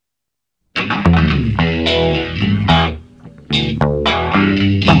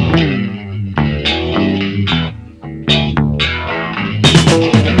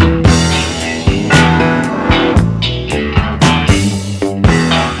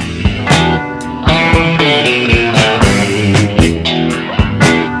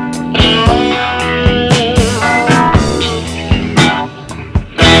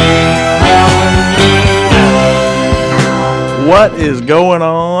What is going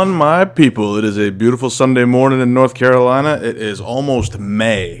on, my people? It is a beautiful Sunday morning in North Carolina. It is almost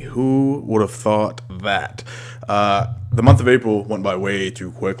May. Who would have thought that? The month of April went by way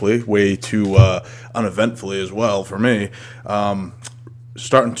too quickly, way too uneventfully as well for me.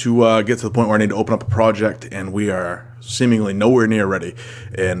 Starting to get to the point where I need to open up a project, and we are seemingly nowhere near ready.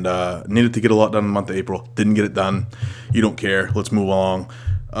 And needed to get a lot done in the month of April. Didn't get it done. You don't care. Let's move along.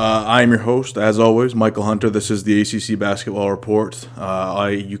 I am your host, as always, Michael Hunter. This is the ACC Basketball Report.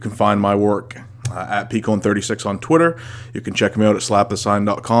 You can find my work at Picone36 on Twitter. You can check me out at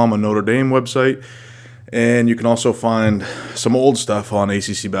slapthesign.com, a Notre Dame website. And you can also find some old stuff on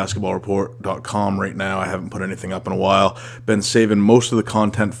accbasketballreport.com right now. I haven't put anything up in a while. Been saving most of the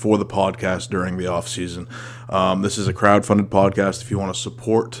content for the podcast during the off season. This is a crowdfunded podcast. If you want to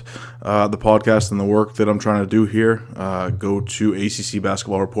support the podcast and the work that I'm trying to do here, go to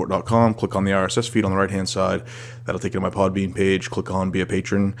accbasketballreport.com, click on the RSS feed on the right-hand side. That'll take you to my Podbean page. Click on Be a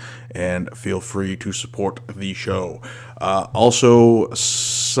Patron, and feel free to support the show. Also,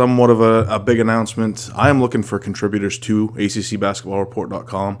 somewhat of a big announcement. I am looking for contributors to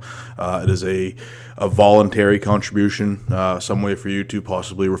accbasketballreport.com. It is a voluntary contribution, some way for you to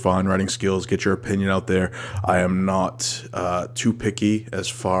possibly refine writing skills, get your opinion out there. I am not too picky as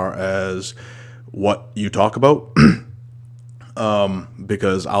far as what you talk about,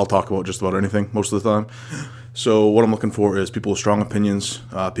 because I'll talk about just about anything most of the time. So what I'm looking for is people with strong opinions,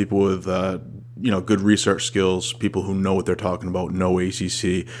 people with good research skills, people who know what they're talking about, know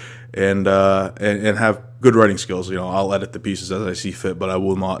ACC, and have good writing skills. I'll edit the pieces as I see fit, but I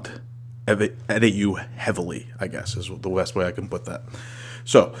will not edit you heavily, I guess, is the best way I can put that.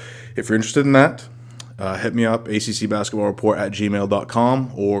 So if you're interested in that, hit me up,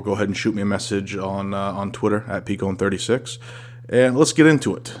 accbasketballreport@gmail.com, or go ahead and shoot me a message on Twitter at Picone36, and let's get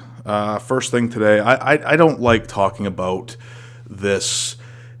into it. First thing today, I don't like talking about this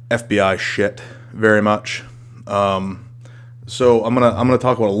FBI shit very much. So I'm gonna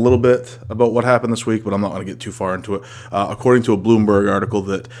talk about a little bit about what happened this week, but I'm not gonna get too far into it. According to a Bloomberg article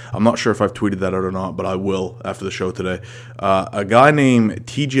that I'm not sure if I've tweeted that out or not, but I will after the show today. A guy named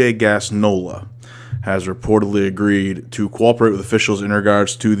TJ Gasnola has reportedly agreed to cooperate with officials in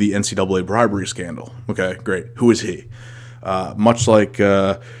regards to the NCAA bribery scandal. Okay, great. Who is he? Much like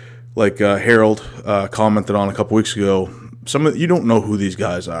Harold commented on a couple weeks ago, you don't know who these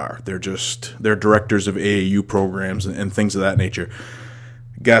guys are. They're directors of AAU programs and things of that nature.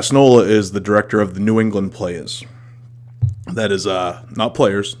 Gasnola is the director of the New England Players. That is not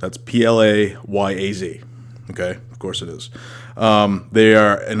players. That's PLAYAZ. Okay, of course it is. They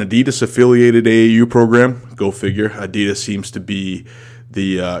are an Adidas affiliated AAU program. Go figure. Adidas seems to be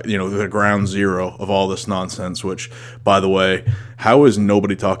the ground zero of all this nonsense, which, by the way, how is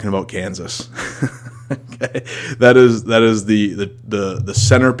nobody talking about Kansas? Okay. That is the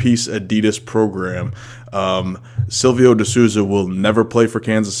centerpiece Adidas program. Silvio De Sousa will never play for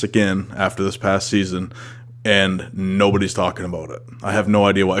Kansas again after this past season, and nobody's talking about it. I have no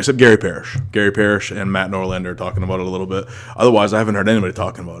idea why, except Gary Parrish. Gary Parrish and Matt Norlander are talking about it a little bit. Otherwise, I haven't heard anybody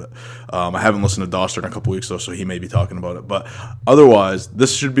talking about it. I haven't listened to Doster in a couple weeks, though, so he may be talking about it. But otherwise,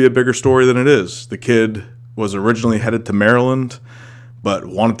 this should be a bigger story than it is. The kid was originally headed to Maryland, but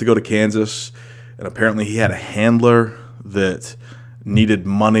wanted to go to Kansas, and apparently he had a handler that needed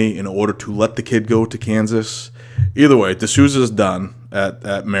money in order to let the kid go to Kansas. Either way, D'Souza's done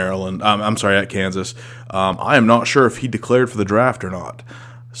at Maryland. At Kansas. I am not sure if he declared for the draft or not.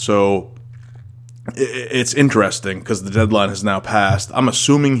 So it's interesting because the deadline has now passed. I'm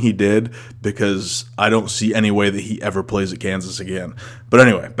assuming he did because I don't see any way that he ever plays at Kansas again. But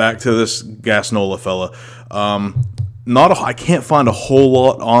anyway, back to this Gasnola fella. I can't find a whole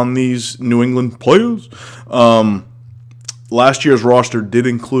lot on these New England players. Last year's roster did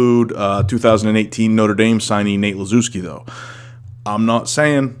include 2018 Notre Dame signee Nate Laszewski, though. I'm not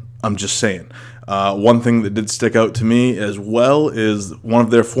saying, I'm just saying. One thing that did stick out to me as well is one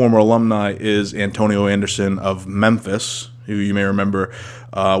of their former alumni is Antonio Anderson of Memphis, who you may remember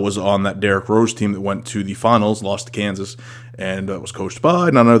was on that Derrick Rose team that went to the finals, lost to Kansas, and was coached by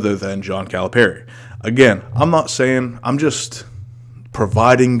none other than John Calipari. Again, I'm not saying, I'm just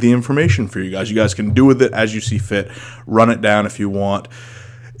providing the information for you guys. You guys can do with it as you see fit. Run it down if you want.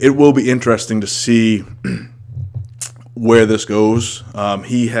 It will be interesting to see where this goes.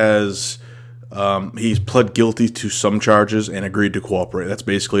 He's pled guilty to some charges and agreed to cooperate. That's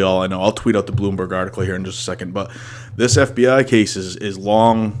basically all I know. I'll tweet out the Bloomberg article here in just a second. But this FBI case is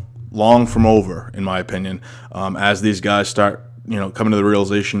long from over, in my opinion, as these guys start coming to the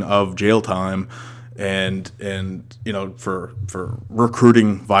realization of jail time and for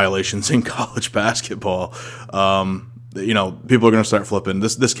recruiting violations in college basketball. people are going to start flipping.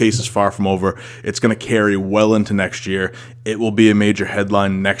 This case is far from over. It's going to carry well into next year. It will be a major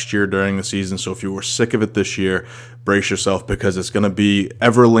headline next year during the season. So if you were sick of it this year, brace yourself, because it's going to be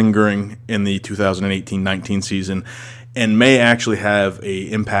ever lingering in the 2018-19 season, and may actually have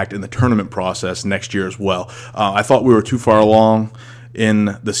a impact in the tournament process next year as well. I thought we were too far along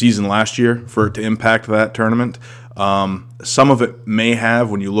in the season last year for it to impact that tournament. Some of it may have,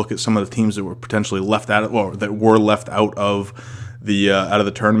 when you look at some of the teams that were potentially left out of, or that were left out of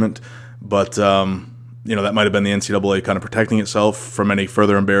the tournament, but that might have been the NCAA kind of protecting itself from any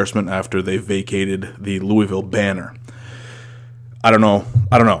further embarrassment after they vacated the Louisville banner. I don't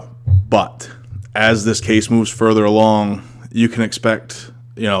know, but as this case moves further along, you can expect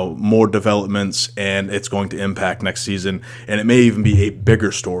more developments, and it's going to impact next season, and it may even be a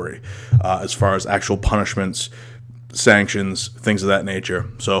bigger story as far as actual punishments, sanctions, things of that nature.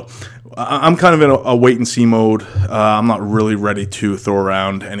 So I'm kind of in a wait-and-see mode. I'm not really ready to throw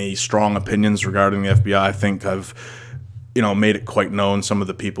around any strong opinions regarding the FBI. I think I've made it quite known some of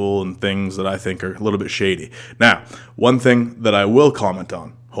the people and things that I think are a little bit shady. Now, one thing that I will comment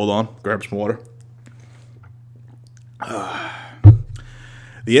on. Hold on, grab some water.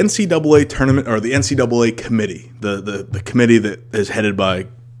 The NCAA tournament, or the NCAA committee, the committee that is headed by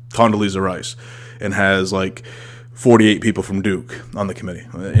Condoleezza Rice and has 48 people from Duke on the committee.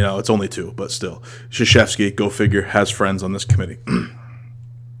 It's only 2, but still. Krzyzewski, go figure, has friends on this committee.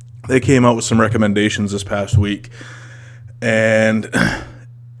 They came out with some recommendations this past week, and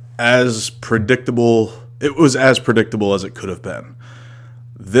as predictable, it was as predictable as it could have been.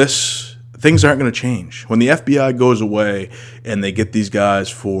 Things aren't going to change. When the FBI goes away and they get these guys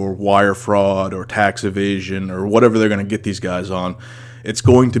for wire fraud or tax evasion or whatever they're going to get these guys on, it's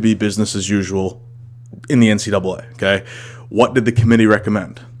going to be business as usual in the NCAA, okay? What did the committee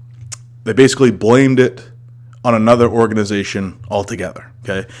recommend? They basically blamed it on another organization altogether,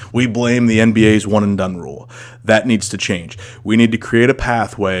 okay? We blame the NBA's one-and-done rule. That needs to change. We need to create a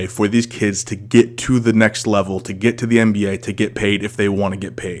pathway for these kids to get to the next level, to get to the NBA, to get paid if they want to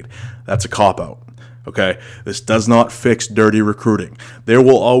get paid. That's a cop-out, okay? This does not fix dirty recruiting. There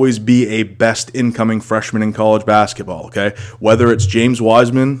will always be a best incoming freshman in college basketball, okay? Whether it's James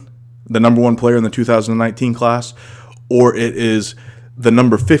Wiseman, the number 1 player in the 2019 class, or it is the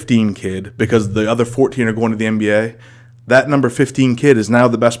number 15 kid, because the other 14 are going to the NBA, that number 15 kid is now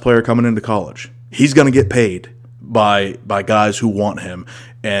the best player coming into college. He's going to get paid by guys who want him,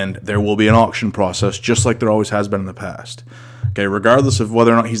 and there will be an auction process just like there always has been in the past. Okay, regardless of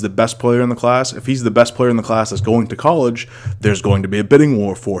whether or not he's the best player in the class, if he's the best player in the class that's going to college, there's going to be a bidding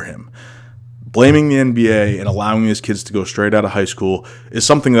war for him. Blaming the NBA and allowing these kids to go straight out of high school is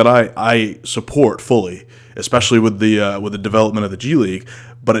something that I support fully, especially with the development of the G League,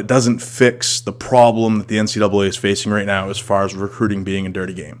 but it doesn't fix the problem that the NCAA is facing right now as far as recruiting being a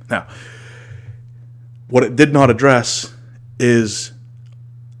dirty game. Now, what it did not address is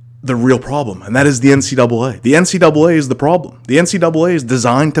the real problem, and that is the NCAA. The NCAA is the problem. The NCAA is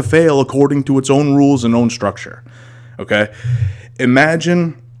designed to fail according to its own rules and own structure. Okay?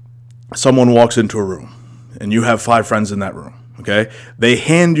 Imagine someone walks into a room, and you have 5 friends in that room. Okay? They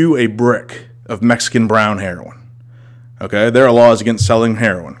hand you a brick of Mexican brown heroin. Okay? There are laws against selling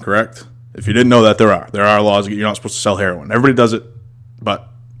heroin, correct? If you didn't know that, there are. There are laws you're not supposed to sell heroin. Everybody does it, but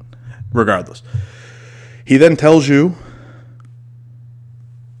regardless. He then tells you,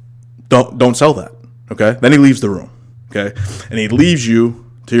 don't sell that, okay? Then he leaves the room, okay? And he leaves you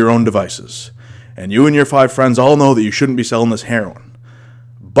to your own devices. And you and your 5 friends all know that you shouldn't be selling this heroin.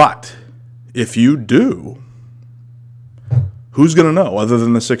 But if you do, who's going to know other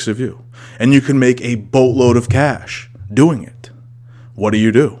than the 6 of you? And you can make a boatload of cash doing it. What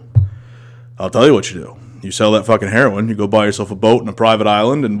do? I'll tell you what you do. You sell that fucking heroin, you go buy yourself a boat and a private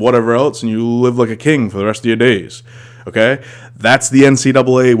island and whatever else, and you live like a king for the rest of your days. Okay? That's the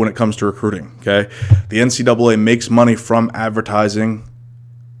NCAA when it comes to recruiting. Okay? The NCAA makes money from advertising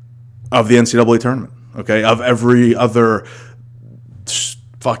of the NCAA tournament. Okay? Of every other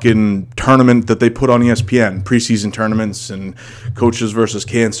fucking tournament that they put on ESPN, preseason tournaments and Coaches versus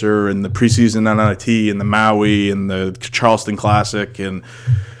Cancer and the preseason NIT and the Maui and the Charleston Classic and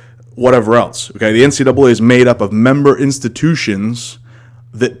whatever else. Okay, the NCAA is made up of member institutions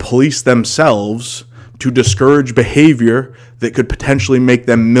that police themselves to discourage behavior that could potentially make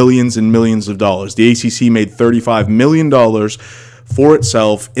them millions and millions of dollars. The ACC made $35 million for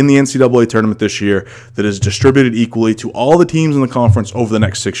itself in the NCAA tournament this year that is distributed equally to all the teams in the conference over the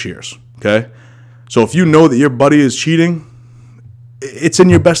next 6 years. Okay, so if you know that your buddy is cheating, it's in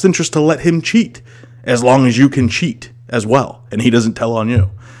your best interest to let him cheat as long as you can cheat as well and he doesn't tell on you.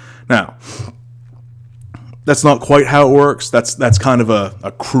 Now, That's not quite how it works. That's kind of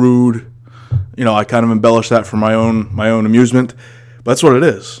a crude, I kind of embellish that for my own amusement, but that's what it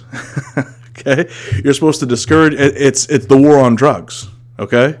is. Okay, you're supposed to discourage. It's the war on drugs.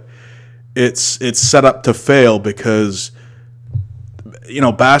 Okay, it's set up to fail because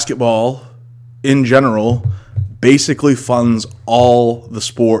basketball in general basically funds all the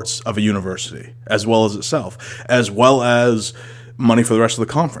sports of a university, as well as itself, as well as money for the rest of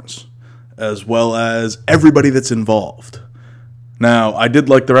the conference, as well as everybody that's involved. Now, I did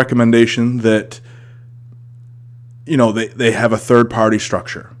like the recommendation that, they have a third-party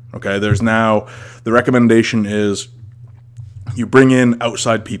structure. Okay, there's now, the recommendation is you bring in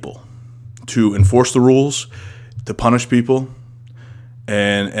outside people to enforce the rules, to punish people,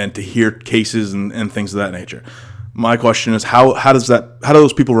 and to hear cases and things of that nature. My question is, how do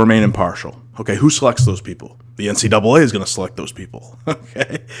those people remain impartial? Okay, who selects those people? The NCAA is going to select those people.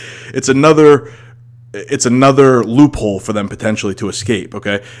 Okay, it's another loophole for them potentially to escape.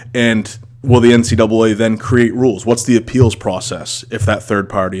 Okay, and will the NCAA then create rules? What's the appeals process if that third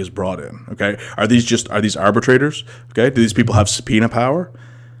party is brought in? Okay, are these arbitrators? Okay, do these people have subpoena power?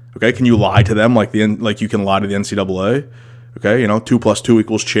 Okay, can you lie to them like you can lie to the NCAA? Okay, 2 + 2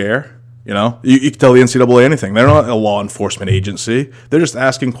 = chair. You can tell the NCAA anything. They're not a law enforcement agency. They're just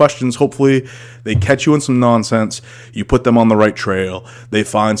asking questions. Hopefully, they catch you in some nonsense. You put them on the right trail. They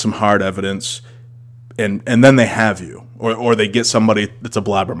find some hard evidence, and then they have you, or they get somebody that's a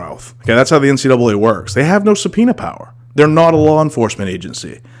blabbermouth. Okay, that's how the NCAA works. They have no subpoena power. They're not a law enforcement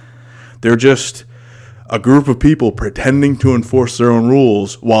agency. They're just a group of people pretending to enforce their own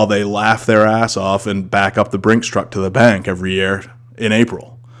rules while they laugh their ass off and back up the Brinks truck to the bank every year in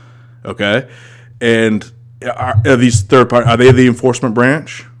April. Okay, and are these third party? Are they the enforcement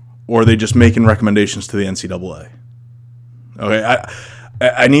branch, or are they just making recommendations to the NCAA? Okay,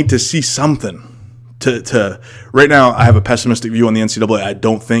 I need to see something. To right now, I have a pessimistic view on the NCAA. I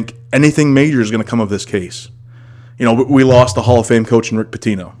don't think anything major is going to come of this case. We lost the Hall of Fame coach in Rick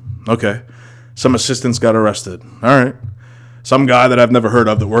Pitino. Okay, some assistants got arrested. All right, some guy that I've never heard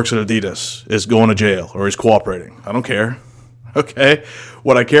of that works at Adidas is going to jail or he's cooperating. I don't care. Okay,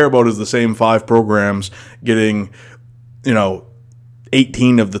 what I care about is the same 5 programs getting,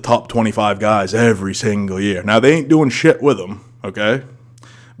 18 of the top 25 guys every single year. Now, they ain't doing shit with them, okay?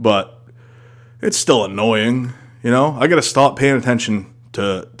 But it's still annoying, I got to stop paying attention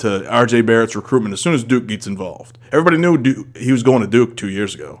to RJ Barrett's recruitment as soon as Duke gets involved. Everybody knew he was going to Duke 2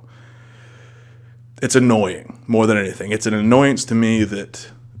 years ago. It's annoying more than anything. It's an annoyance to me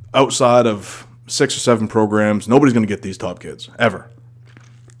that outside of 6 or 7 programs, nobody's going to get these top kids, ever.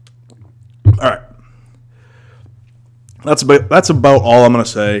 All right. That's about all I'm going to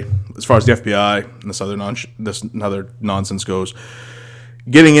say as far as the FBI and this other nonsense goes.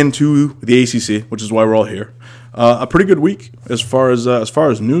 Getting into the ACC, which is why we're all here. A pretty good week as far as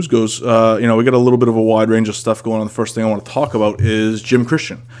news goes. We got a little bit of a wide range of stuff going on. The first thing I want to talk about is Jim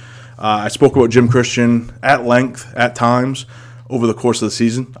Christian. I spoke about Jim Christian at length at times over the course of the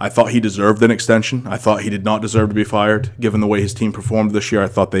season. I thought he deserved an extension. I thought he did not deserve to be fired, given the way his team performed this year. I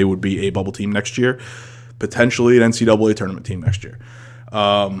thought they would be a bubble team next year, potentially an NCAA tournament team next year.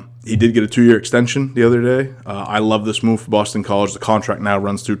 He did get a 2-year extension the other day. I love this move for Boston College. The contract now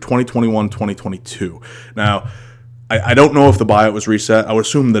runs through 2021-2022. Now, I don't know if the buyout was reset. I would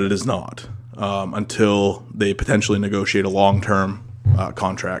assume that it is not until they potentially negotiate a long-term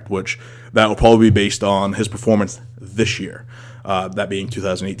contract, which that will probably be based on his performance this year. That being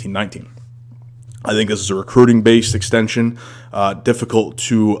 2018-19. I think this is a recruiting-based extension. Difficult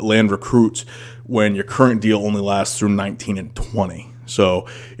to land recruits when your current deal only lasts through 19 and 20. So,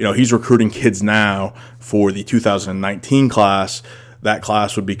 he's recruiting kids now for the 2019 class. That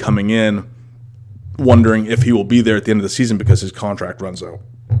class would be coming in wondering if he will be there at the end of the season because his contract runs out,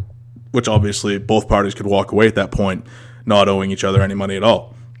 which obviously both parties could walk away at that point, not owing each other any money at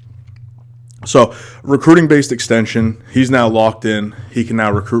all. So, recruiting-based extension, he's now locked in. He can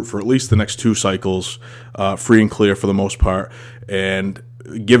now recruit for at least the next 2 cycles, free and clear for the most part. And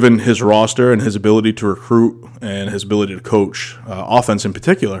given his roster and his ability to recruit and his ability to coach, offense in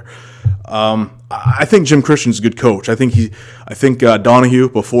particular, I think Jim Christian's a good coach. I think Donahue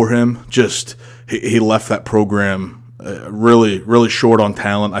before him he left that program really, really short on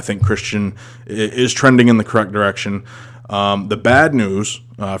talent. I think Christian is trending in the correct direction. The bad news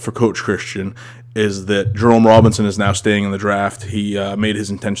for Coach Christian is that Jerome Robinson is now staying in the draft. He made his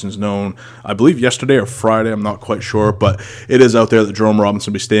intentions known, I believe, yesterday or Friday. I'm not quite sure, but it is out there that Jerome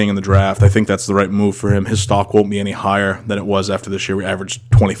Robinson will be staying in the draft. I think that's the right move for him. His stock won't be any higher than it was after this year. We averaged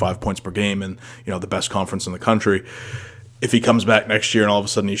 25 points per game in the best conference in the country. if he comes back next year and all of a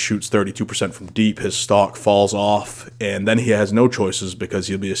sudden he shoots 32% from deep, his stock falls off, and then he has no choices because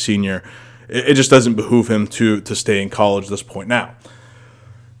he'll be a senior. It just doesn't behoove him to stay in college at this point. Now,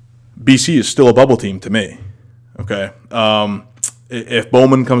 BC is still a bubble team to me. Okay, if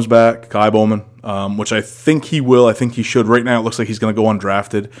Bowman comes back, Kai Bowman, which I think he will, I think he should. Right now, it looks like he's going to go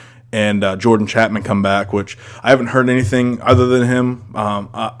undrafted, and Jordan Chapman come back, which I haven't heard anything other than him.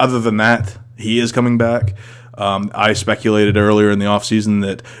 Other than that, he is coming back. I speculated earlier in the offseason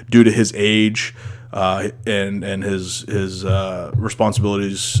that due to his age and his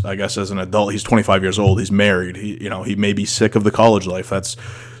responsibilities, I guess, as an adult, he's 25 years old. He's married. He may be sick of the college life. That's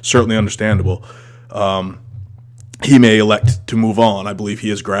certainly understandable. He may elect to move on. I believe he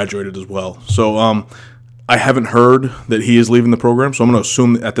has graduated as well. So I haven't heard that he is leaving the program, so I'm going to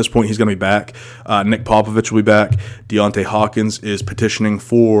assume that at this point he's going to be back. Nick Popovich will be back. Deontay Hawkins is petitioning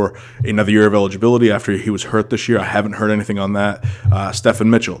for another year of eligibility after he was hurt this year. I haven't heard anything on that. Stephen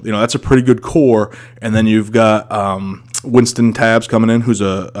Mitchell, that's a pretty good core. And then you've got Winston Tabbs coming in, who's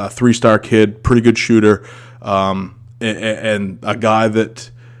a three-star kid, pretty good shooter, and a guy that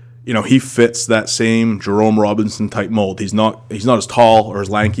he fits that same Jerome Robinson type mold. He's not as tall or as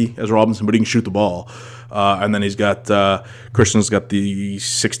lanky as Robinson, but he can shoot the ball. And then he's got Christian's got the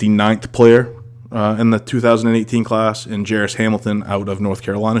 69th player in the 2018 class, and Jarris Hamilton out of North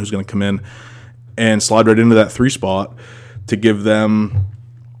Carolina, who's going to come in and slide right into that 3 spot to give them.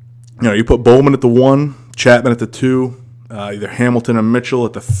 You put Bowman at the 1, Chapman at the 2, either Hamilton or Mitchell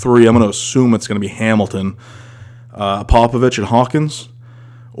at the 3. I'm going to assume it's going to be Hamilton, Popovich and Hawkins,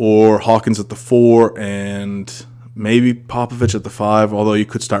 or Hawkins at the 4 and maybe Popovich at the 5, although you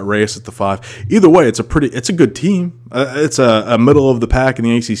could start Reyes at the 5. Either way, it's a good team. It's a middle of the pack in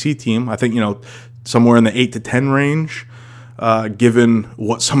the ACC team. I think, somewhere in the 8 to 10 range, given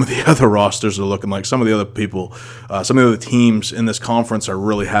what some of the other rosters are looking like. Some of the other people, some of the other teams in this conference are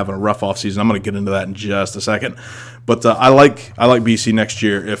really having a rough offseason. I'm going to get into that in just a second. But I like BC next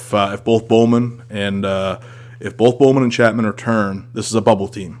year if both Bowman and Chapman return. This is a bubble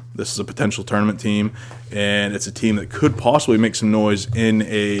team. This is a potential tournament team, and it's a team that could possibly make some noise in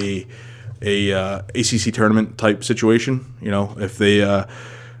a ACC tournament type situation. If they they're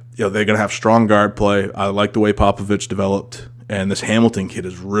going to have strong guard play. I like the way Popovich developed, and this Hamilton kid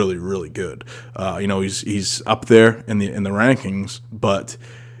is really, really good. He's up there in the rankings, but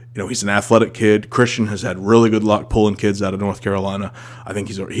he's an athletic kid. Christian has had really good luck pulling kids out of North Carolina. I think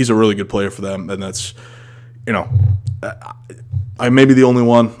he's a really good player for them, and that's. I may be the only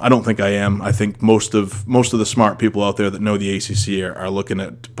one. I don't think I am. I think most of the smart people out there that know the ACC are looking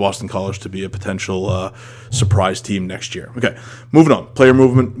at Boston College to be a potential surprise team next year. Okay, moving on. Player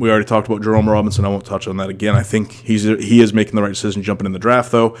movement. We already talked about Jerome Robinson. I won't touch on that again. I think he is making the right decision jumping in the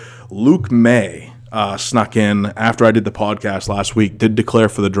draft, though. Luke May snuck in after I did the podcast last week, did declare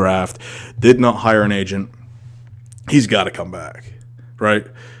for the draft, did not hire an agent. He's got to come back, right?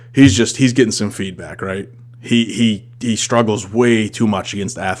 He's getting some feedback, right? He struggles way too much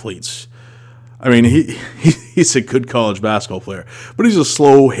against athletes. I mean, he's a good college basketball player, but he's a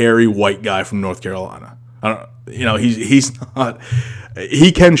slow, hairy white guy from North Carolina. He's not.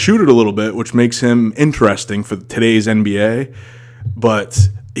 He can shoot it a little bit, which makes him interesting for today's NBA. But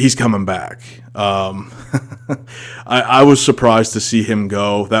he's coming back. I was surprised to see him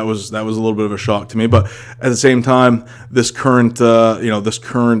go. That was a little bit of a shock to me. But at the same time, this current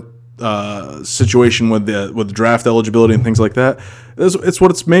situation with the draft eligibility and things like that, it's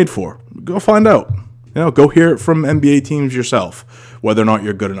what it's made for. Go find out. Go hear it from NBA teams yourself, whether or not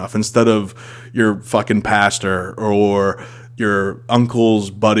you're good enough, instead of your fucking pastor or your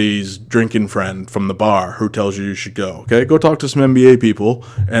uncle's buddy's drinking friend from the bar who tells you should go. Okay, go talk to some NBA people,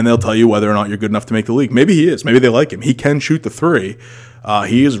 and they'll tell you whether or not you're good enough to make the league. Maybe he is. Maybe they like him. He can shoot the 3.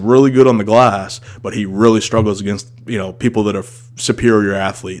 He is really good on the glass, but he really struggles against people that are superior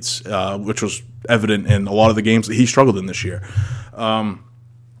athletes, which was evident in a lot of the games that he struggled in this year.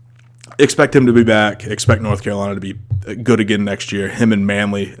 Expect him to be back. Expect North Carolina to be good again next year. Him and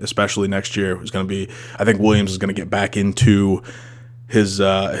Manley, especially next year, is going to be. I think Williams is going to get back into his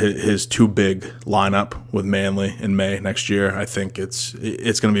too big lineup with Manley in May next year. I think it's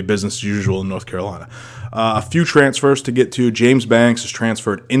going to be business as usual in North Carolina. A few transfers to get to. James Banks is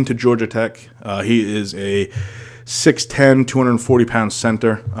transferred into Georgia Tech. He is a 6'10", 240-pound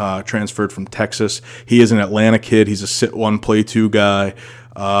center, transferred from Texas. He is an Atlanta kid. He's a sit-1, play-2 guy.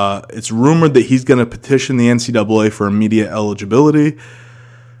 It's rumored that he's going to petition the NCAA for immediate eligibility.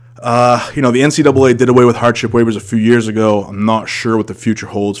 The NCAA did away with hardship waivers a few years ago. I'm not sure what the future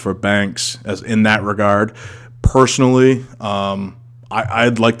holds for Banks as in that regard. Personally,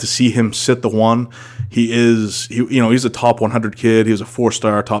 I'd like to see him sit the 1. He's a top 100 kid. He was a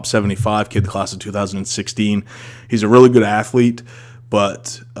 4-star, top 75 kid, the class of 2016. He's a really good athlete,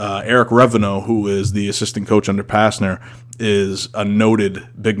 but Eric Reveneau, who is the assistant coach under Pastner, is a noted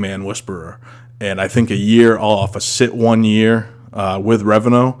big man whisperer. And I think a year off, a sit 1 year with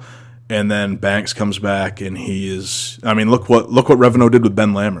Reveneau, and then Banks comes back, and he is. I mean, look what Reveneau did with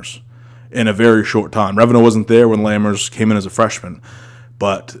Ben Lammers in a very short time. Reveneau wasn't there when Lammers came in as a freshman,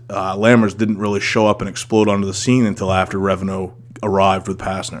 but Lammers didn't really show up and explode onto the scene until after Reveneau arrived with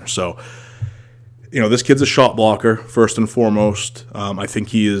Pastner. So, this kid's a shot blocker first and foremost. I think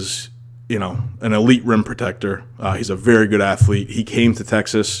he is, an elite rim protector. He's a very good athlete. He came to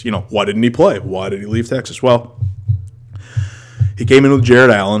Texas. Why didn't he play? Why did he leave Texas? Well, he came in with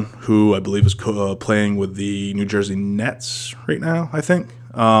Jared Allen, who I believe is playing with the New Jersey Nets right now, I think,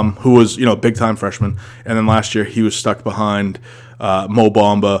 who was, big-time freshman. And then last year he was stuck behind Mo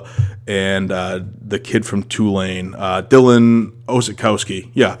Bamba and the kid from Tulane, Dylan Osikowski.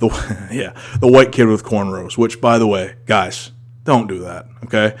 Yeah, the white kid with cornrows, which, by the way, guys, don't do that,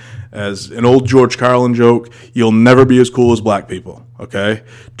 okay? As an old George Carlin joke, you'll never be as cool as black people, okay?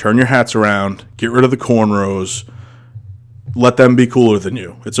 Turn your hats around, get rid of the cornrows, let them be cooler than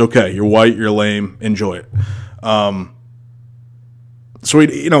you. It's okay. You're white, you're lame, enjoy it. So,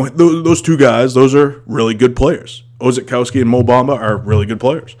 those two guys, those are really good players. Osikowski and Mo Bamba are really good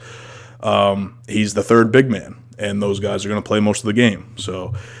players. He's the third big man, and those guys are going to play most of the game.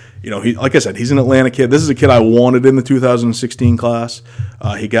 So, like I said, he's an Atlanta kid. This is a kid I wanted in the 2016 class.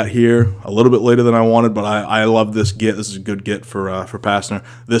 He got here a little bit later than I wanted, but I love this get. This is a good get for Pastner.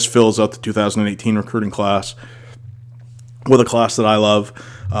 This fills out the 2018 recruiting class with a class that I love.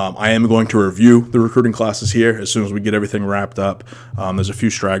 I am going to review the recruiting classes here as soon as we get everything wrapped up. There's a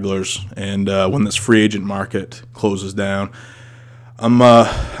few stragglers, and when this free agent market closes down, I'm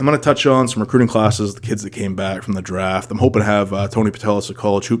going to touch on some recruiting classes, the kids that came back from the draft. I'm hoping to have Tony Patelis of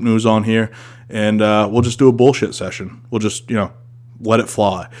College Hoop News on here, and we'll just do a bullshit session. We'll just, let it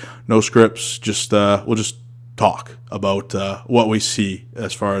fly. No scripts, we'll just talk about what we see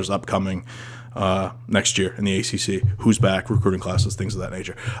as far as upcoming next year in the ACC, who's back, recruiting classes, things of that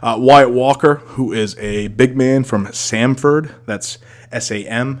nature. Wyatt Walker, who is a big man from Samford, that's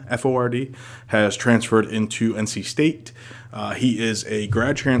Samford, has transferred into NC State. He is a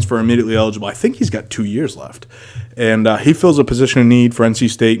grad transfer, immediately eligible. I think he's got 2 years left. And he fills a position of need for NC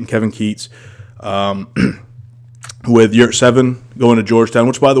State and Kevin Keats with Yurt 7 going to Georgetown,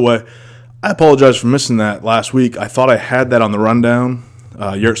 which, by the way, I apologize for missing that last week. I thought I had that on the rundown.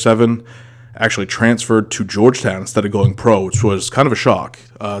 Yurt 7 actually transferred to Georgetown instead of going pro, which was kind of a shock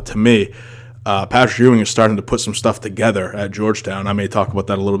to me. Patrick Ewing is starting to put some stuff together at Georgetown. I may talk about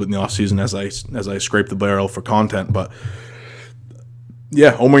that a little bit in the offseason as I scrape the barrel for content. But,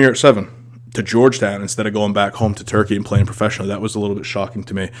 yeah, Omer Yurt 7 to Georgetown instead of going back home to Turkey and playing professionally. That was a little bit shocking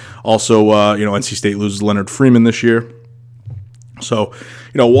to me. Also, NC State loses Leonard Freeman this year. So,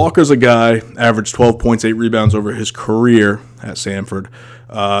 Walker's a guy, averaged 12 points, 8 rebounds over his career at Samford.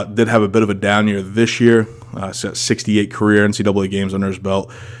 Did have a bit of a down year this year. 68 career NCAA games under his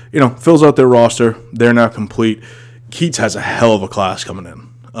belt. Fills out their roster. They're now complete. Keats has a hell of a class coming in.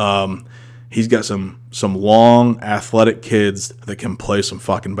 He's got some long, athletic kids that can play some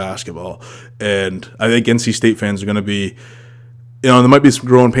fucking basketball. And I think NC State fans are going to be, there might be some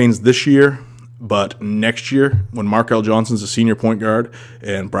growing pains this year, but next year, when Markell Johnson's a senior point guard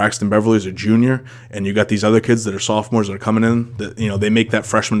and Braxton Beverly's a junior, and you got these other kids that are sophomores that are coming in, that they make that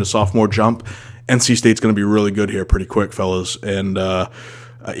freshman to sophomore jump, NC State's going to be really good here pretty quick, fellas. And,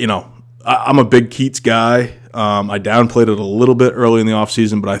 I'm a big Keats guy. I downplayed it a little bit early in the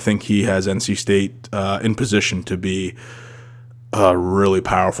offseason, but I think he has NC State in position to be a really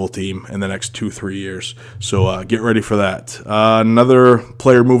powerful team in the next 2-3 years. So get ready for that. Another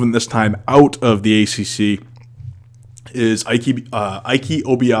player moving this time out of the ACC is Ike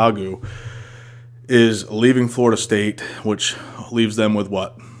Obiagu is leaving Florida State, which leaves them with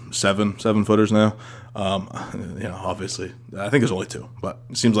what, seven footers now. Obviously, I think there's only 2, but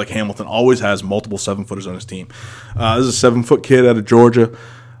it seems like Hamilton always has multiple 7-footers on his team. This is a 7-foot kid out of Georgia.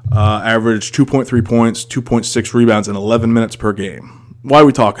 Averaged 2.3 points, 2.6 rebounds, and 11 minutes per game. Why are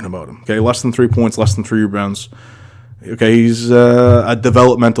we talking about him? Okay, less than 3 points, less than 3 rebounds. Okay, he's a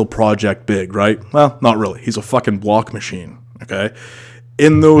developmental project big, right? Well, not really. He's a fucking block machine, okay?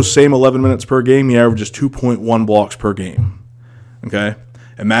 In those same 11 minutes per game, he averages 2.1 blocks per game, okay?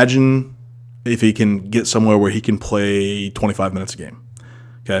 Imagine if he can get somewhere where he can play 25 minutes a game,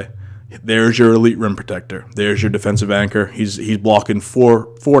 okay? There's your elite rim protector. There's your defensive anchor. He's blocking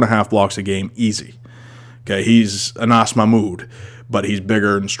 4.5 blocks a game easy. Okay, he's Anas Mahmoud. but he's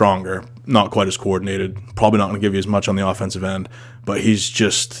bigger and stronger, not quite as coordinated, probably not going to give you as much on the offensive end, but he's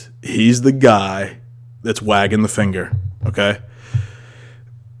the guy that's wagging the finger, okay?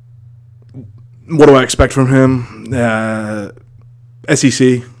 What do I expect from him?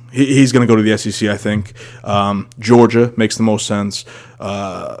 SEC. He's going to go to the SEC, I think. Georgia makes the most sense.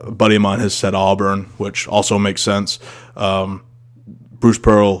 A buddy of mine has said Auburn, which also makes sense. Bruce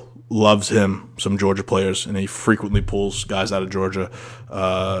Pearl loves him, some Georgia players, and he frequently pulls guys out of Georgia.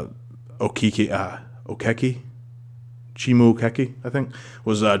 Chimu Okeke, I think,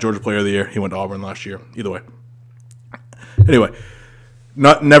 was Georgia Player of the Year. He went to Auburn last year. Either way. Anyway,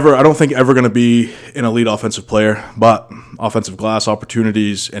 I don't think ever going to be an elite offensive player, but offensive glass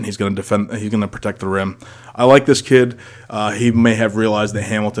opportunities, and he's going to defend. He's going to protect the rim. I like this kid. He may have realized that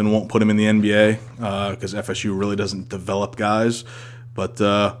Hamilton won't put him in the NBA because FSU really doesn't develop guys. But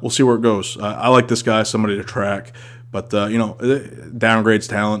we'll see where it goes. I like this guy, somebody to track. But downgrades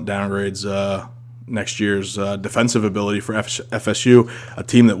talent, downgrades next year's defensive ability for FSU, a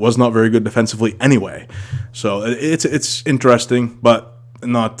team that was not very good defensively anyway. So it's interesting, but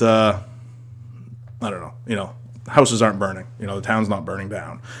not. I don't know. Houses aren't burning. The town's not burning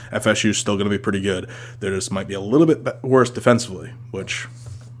down. FSU's still going to be pretty good. They just might be a little bit worse defensively, which,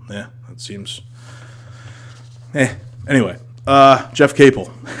 that seems. Anyway, Jeff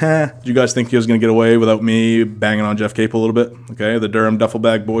Capel. Do you guys think he was going to get away without me banging on Jeff Capel a little bit? Okay, the Durham duffel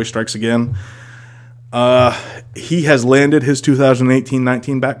bag boy strikes again. He has landed his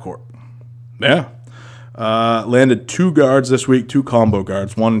 2018-19 backcourt. Yeah. Landed 2 guards this week, 2 combo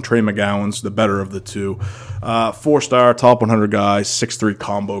guards. One, Trey McGowan's the better of the 2. 4-star, top 100 guy, 6'3"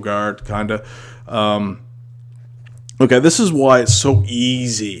 combo guard, kind of. Okay, this is why it's so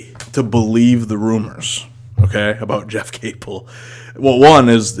easy to believe the rumors, okay, about Jeff Capel. Well, one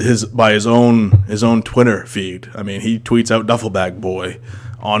is his own Twitter feed. I mean, he tweets out duffel bag boy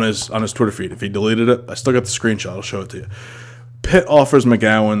on his Twitter feed. If he deleted it, I still got the screenshot. I'll show it to you. Pitt offers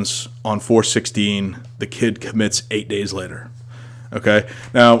McGowan's on 4/16. The kid commits 8 days later. Okay?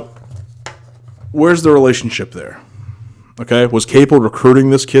 Now, where's the relationship there? Okay? Was Capel recruiting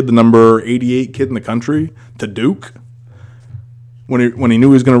this kid, the number 88 kid in the country, to Duke when he knew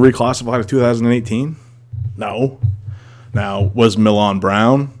he was going to reclassify to 2018? No. Now, was Milan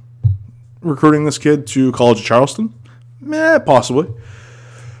Brown recruiting this kid to College of Charleston? Possibly.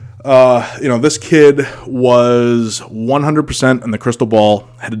 This kid was 100% in the crystal ball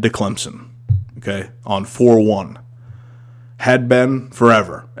headed to Clemson, okay, on 4-1. Had been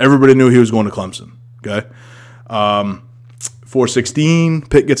forever. Everybody knew he was going to Clemson, okay? 4/16,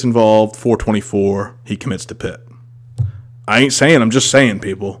 Pitt gets involved. 4/24, he commits to Pitt. I'm just saying,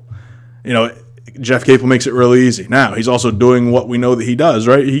 people. Jeff Capel makes it really easy. Now, he's also doing what we know that he does,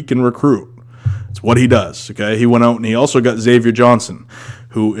 right? He can recruit. It's what he does, okay? He went out and he also got Xavier Johnson,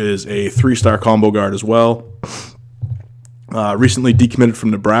 who is a 3-star combo guard as well. Recently decommitted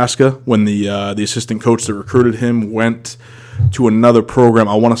from Nebraska when the assistant coach that recruited him went to another program.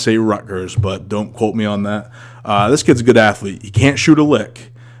 I want to say Rutgers, but don't quote me on that. This kid's a good athlete. He can't shoot a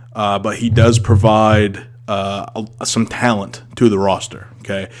lick, but he does provide some talent to the roster.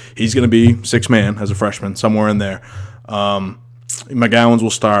 Okay, he's going to be 6-man as a freshman, somewhere in there. McGowan's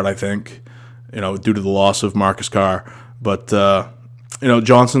will start, I think, due to the loss of Marcus Carr. But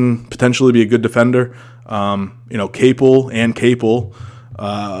Johnson potentially be a good defender. Capel,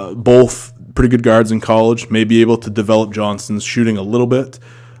 both pretty good guards in college, may be able to develop Johnson's shooting a little bit.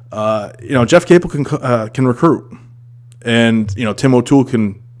 Jeff Capel can recruit, and Tim O'Toole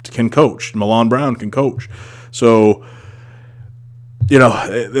can coach. Milan Brown can coach. So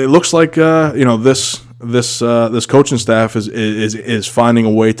it looks like this coaching staff is finding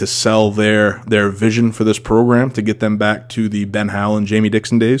a way to sell their vision for this program to get them back to the Ben Howland, Jamie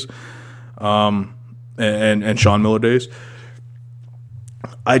Dixon days, and Sean Miller days.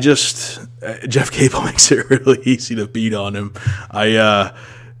 Jeff Capel makes it really easy to beat on him.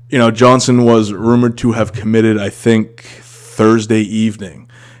 Johnson was rumored to have committed, I think, Thursday evening,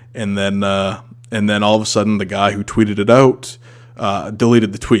 and then all of a sudden the guy who tweeted it out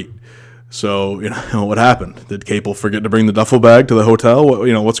deleted the tweet. So, what happened? Did Capel forget to bring the duffel bag to the hotel?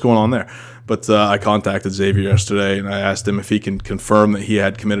 What's going on there? But I contacted Xavier yesterday, and I asked him if he can confirm that he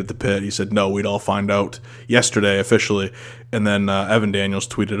had committed to Pitt. He said, no, we'd all find out yesterday officially. And then Evan Daniels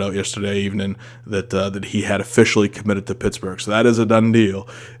tweeted out yesterday evening that he had officially committed to Pittsburgh. So that is a done deal.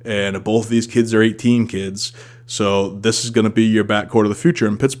 And both these kids are 18 kids. So this is going to be your backcourt of the future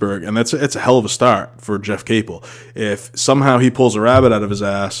in Pittsburgh. And it's a hell of a start for Jeff Capel. If somehow he pulls a rabbit out of his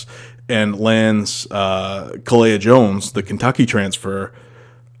ass and lands Kalea Jones, the Kentucky transfer,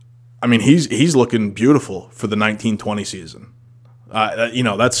 I mean, he's looking beautiful for the 1920 season.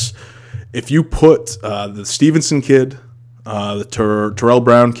 That's if you put the Stevenson kid, the Terrell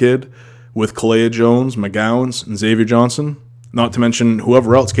Brown kid, with Kalea Jones, McGowans, and Xavier Johnson, not to mention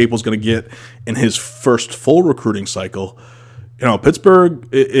whoever else Capel's going to get in his first full recruiting cycle, Pittsburgh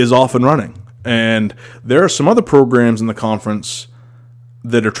is off and running. And there are some other programs in the conference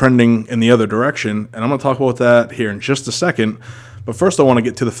that are trending in the other direction, and I'm going to talk about that here in just a second. But first I want to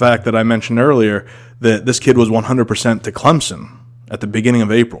get to the fact that I mentioned earlier that this kid was 100% to Clemson at the beginning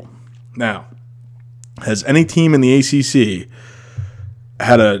of April. Now, has any team in the ACC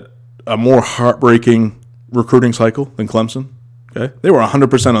had a more heartbreaking recruiting cycle than Clemson? Okay, they were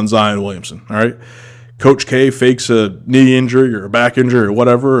 100% on Zion Williamson, all right? Coach K fakes a knee injury or a back injury or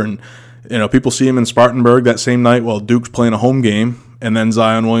whatever, and people see him in Spartanburg that same night while Duke's playing a home game, and then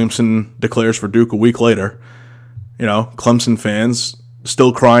Zion Williamson declares for Duke a week later. Clemson fans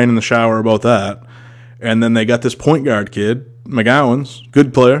still crying in the shower about that. And then they got this point guard kid, McGowans,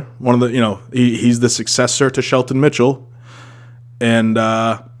 good player. One of the, he's the successor to Shelton Mitchell. And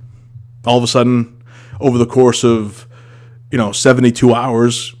all of a sudden, over the course of, 72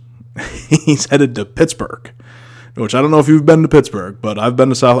 hours, he's headed to Pittsburgh. Which I don't know if you've been to Pittsburgh, but I've been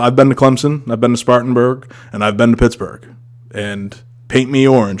to Clemson, I've been to Spartanburg, and I've been to Pittsburgh. And paint me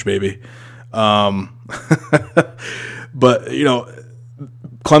orange, baby. But,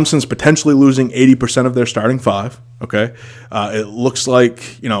 Clemson's potentially losing 80% of their starting five, okay? It looks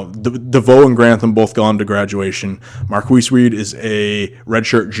like, DeVoe and Grantham both gone to graduation. Marquise Reed is a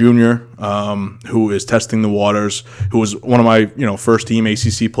redshirt junior who is testing the waters, who was one of my, first-team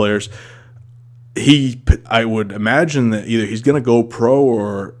ACC players. I would imagine that either he's going to go pro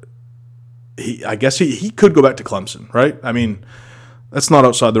or I guess he could go back to Clemson, right? I mean, that's not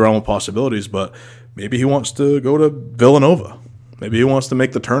outside the realm of possibilities, but maybe he wants to go to Villanova. Maybe he wants to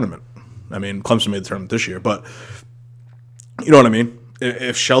make the tournament. I mean, Clemson made the tournament this year, but you know what I mean?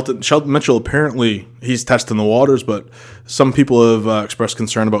 If Shelton Mitchell, apparently he's testing the waters, but some people have expressed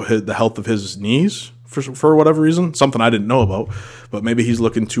concern about the health of his knees for whatever reason, something I didn't know about, but maybe he's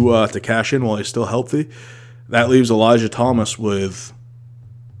looking to cash in while he's still healthy. That leaves Elijah Thomas with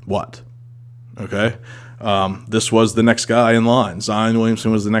what? Okay. This was the next guy in line. Zion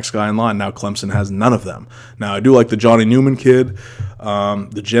Williamson was the next guy in line. Now Clemson has none of them. Now I do like the Johnny Newman kid.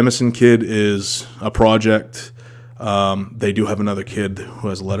 The Jemison kid is a project. They do have another kid who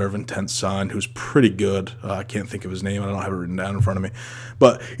has a letter of intent signed who's pretty good. I can't think of his name. I don't have it written down in front of me.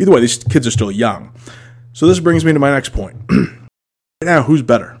 But either way, these kids are still young. So this brings me to my next point. Right now, who's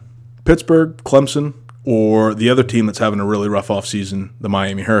better? Pittsburgh, Clemson, or the other team that's having a really rough offseason, the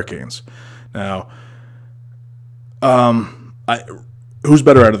Miami Hurricanes? Now, who's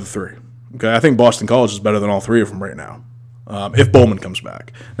better out of the three? Okay, I think Boston College is better than all three of them right now, if Bowman comes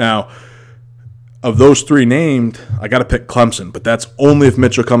back. Now, of those three named, I got to pick Clemson, but that's only if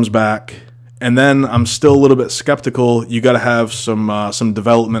Mitchell comes back. And then I'm still a little bit skeptical. You got to have some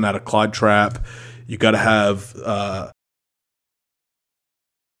development out of Clyde Trapp. You got to have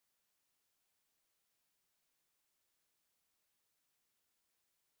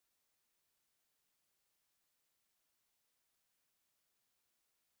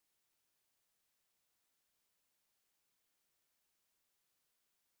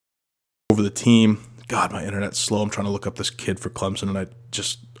over the team. God, my internet's slow. I'm trying to look up this kid for Clemson, and I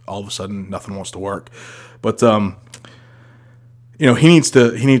just all of a sudden nothing wants to work. But he needs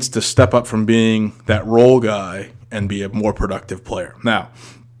to step up from being that role guy and be a more productive player. Now,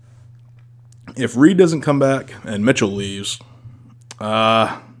 if Reed doesn't come back and Mitchell leaves,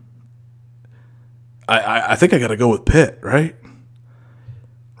 I think I got to go with Pitt, right?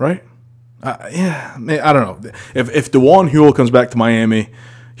 Right? I don't know. If DeJuan Huell comes back to Miami,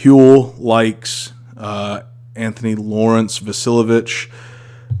 Huell likes Anthony Lawrence, Vasiljevic.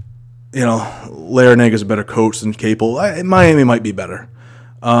 Larinaga a better coach than Capel. Miami might be better.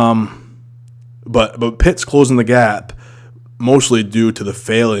 But Pitt's closing the gap mostly due to the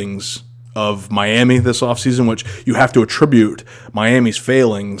failings of Miami this offseason, which you have to attribute Miami's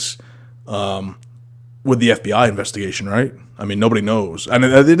failings with the FBI investigation, right? I mean, nobody knows. I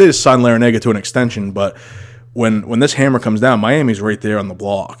mean, they did sign Larinaga to an extension, but when this hammer comes down, Miami's right there on the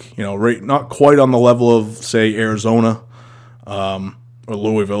block. Right, not quite on the level of, say, Arizona or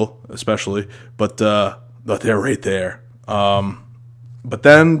Louisville, especially, but they're right there. But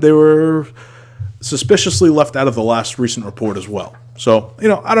then they were suspiciously left out of the last recent report as well. So,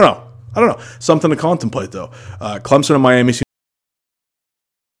 I don't know. Something to contemplate, though. Clemson and Miami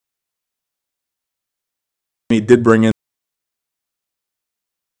did bring in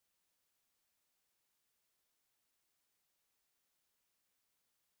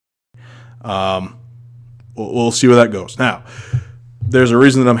we'll see where that goes. Now, there's a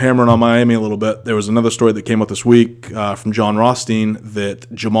reason that I'm hammering on Miami a little bit. There was another story that came out this week from John Rothstein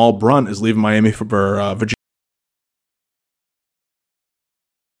that Jamal Brunt is leaving Miami for Virginia.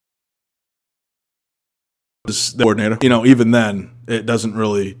 The coordinator. Even then,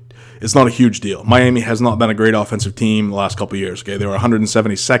 it's not a huge deal. Miami has not been a great offensive team the last couple of years. Okay, they were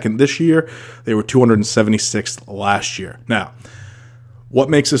 172nd this year. They were 276th last year. Now, what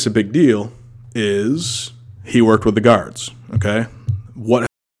makes this a big deal is he worked with the guards. Okay,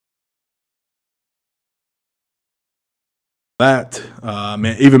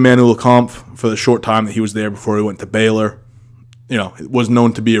 even Manuel Kampf, for the short time that he was there before he went to Baylor, was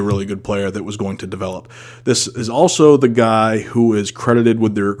known to be a really good player that was going to develop. This is also the guy who is credited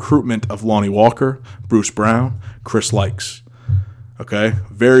with the recruitment of Lonnie Walker, Bruce Brown, Chris Likes. Okay,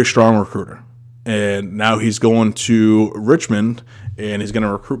 very strong recruiter. And now he's going to Richmond, and he's going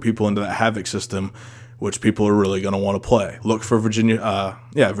to recruit people into that Havoc system, which people are really going to want to play. Look for Virginia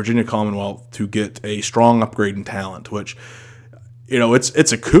Commonwealth to get a strong upgrade in talent, which,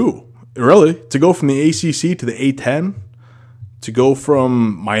 it's a coup, really, to go from the ACC to the A10, to go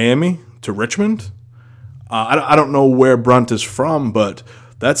from Miami to Richmond. I don't know where Brunt is from, but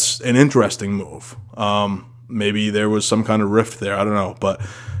that's an interesting move. Maybe there was some kind of rift there. I don't know. But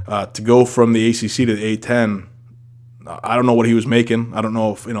to go from the ACC to the A10, I don't know what he was making. I don't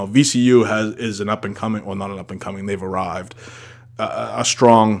know if VCU is an up and coming. Well, not an up and coming. They've arrived. A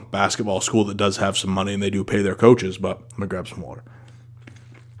strong basketball school that does have some money, and they do pay their coaches. But I'm gonna grab some water.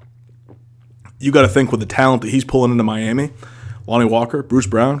 You got to think with the talent that he's pulling into Miami. Lonnie Walker, Bruce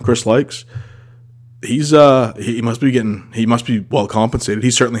Brown, Chris Likes. He must be well compensated.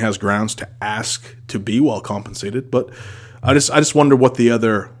 He certainly has grounds to ask to be well compensated. But I just wonder what there's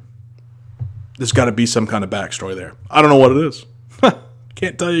got to be some kind of backstory there. I don't know what it is.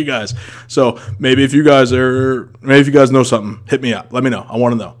 Can't tell you guys. So maybe if you guys know something, hit me up. Let me know. I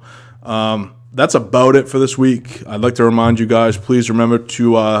want to know. That's about it for this week. I'd like to remind you guys, please remember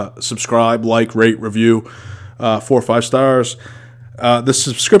to subscribe, like, rate, review. 4 or 5 stars. The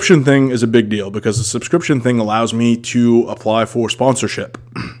subscription thing is a big deal because the subscription thing allows me to apply for sponsorship.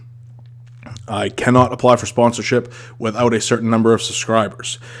 I cannot apply for sponsorship without a certain number of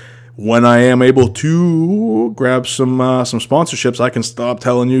subscribers. When I am able to grab some sponsorships, I can stop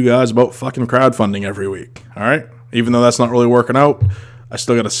telling you guys about fucking crowdfunding every week. All right? Even though that's not really working out, I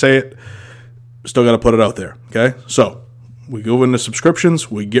still got to say it. Still got to put it out there. Okay? So, we go into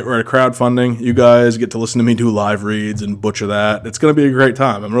subscriptions. We get rid of crowdfunding. You guys get to listen to me do live reads and butcher that. It's going to be a great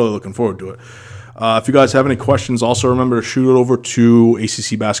time. I'm really looking forward to it. If you guys have any questions, also remember to shoot it over to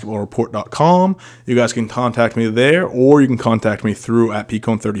accbasketballreport.com. You guys can contact me there, or you can contact me through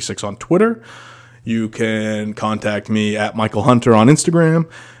 @pcone36 on Twitter. You can contact me at Michael Hunter on Instagram,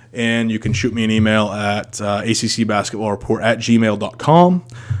 and you can shoot me an email at accbasketballreport@gmail.com.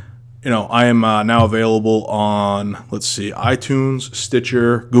 I am now available on, iTunes,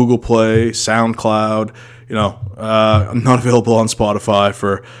 Stitcher, Google Play, SoundCloud. I'm not available on Spotify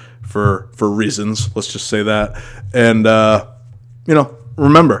for reasons. Let's just say that. And,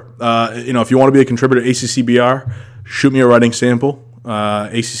 remember, if you want to be a contributor to ACCBR, shoot me a writing sample,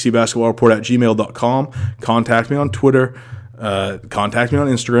 accbasketballreport@gmail.com. Contact me on Twitter. Contact me on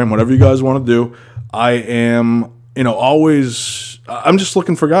Instagram, whatever you guys want to do. I am, I'm just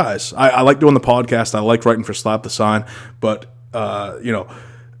looking for guys. I like doing the podcast. I like writing for Slap the Sign. But,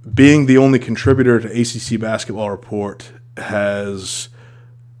 being the only contributor to ACC Basketball Report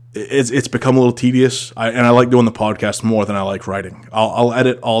it's become a little tedious. And I like doing the podcast more than I like writing. I'll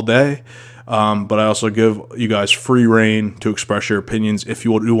edit all day, but I also give you guys free reign to express your opinions if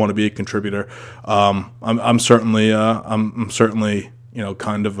you do want to be a contributor. I'm certainly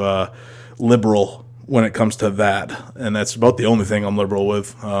kind of liberal when it comes to that, and that's about the only thing I'm liberal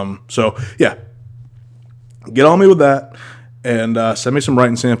with. So yeah, get on me with that, and send me some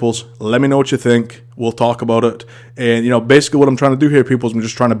writing samples. Let me know what you think. We'll talk about it. And basically what I'm trying to do here, people, is I'm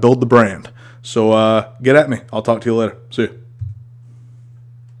just trying to build the brand. So get at me. I'll talk to you later. See you.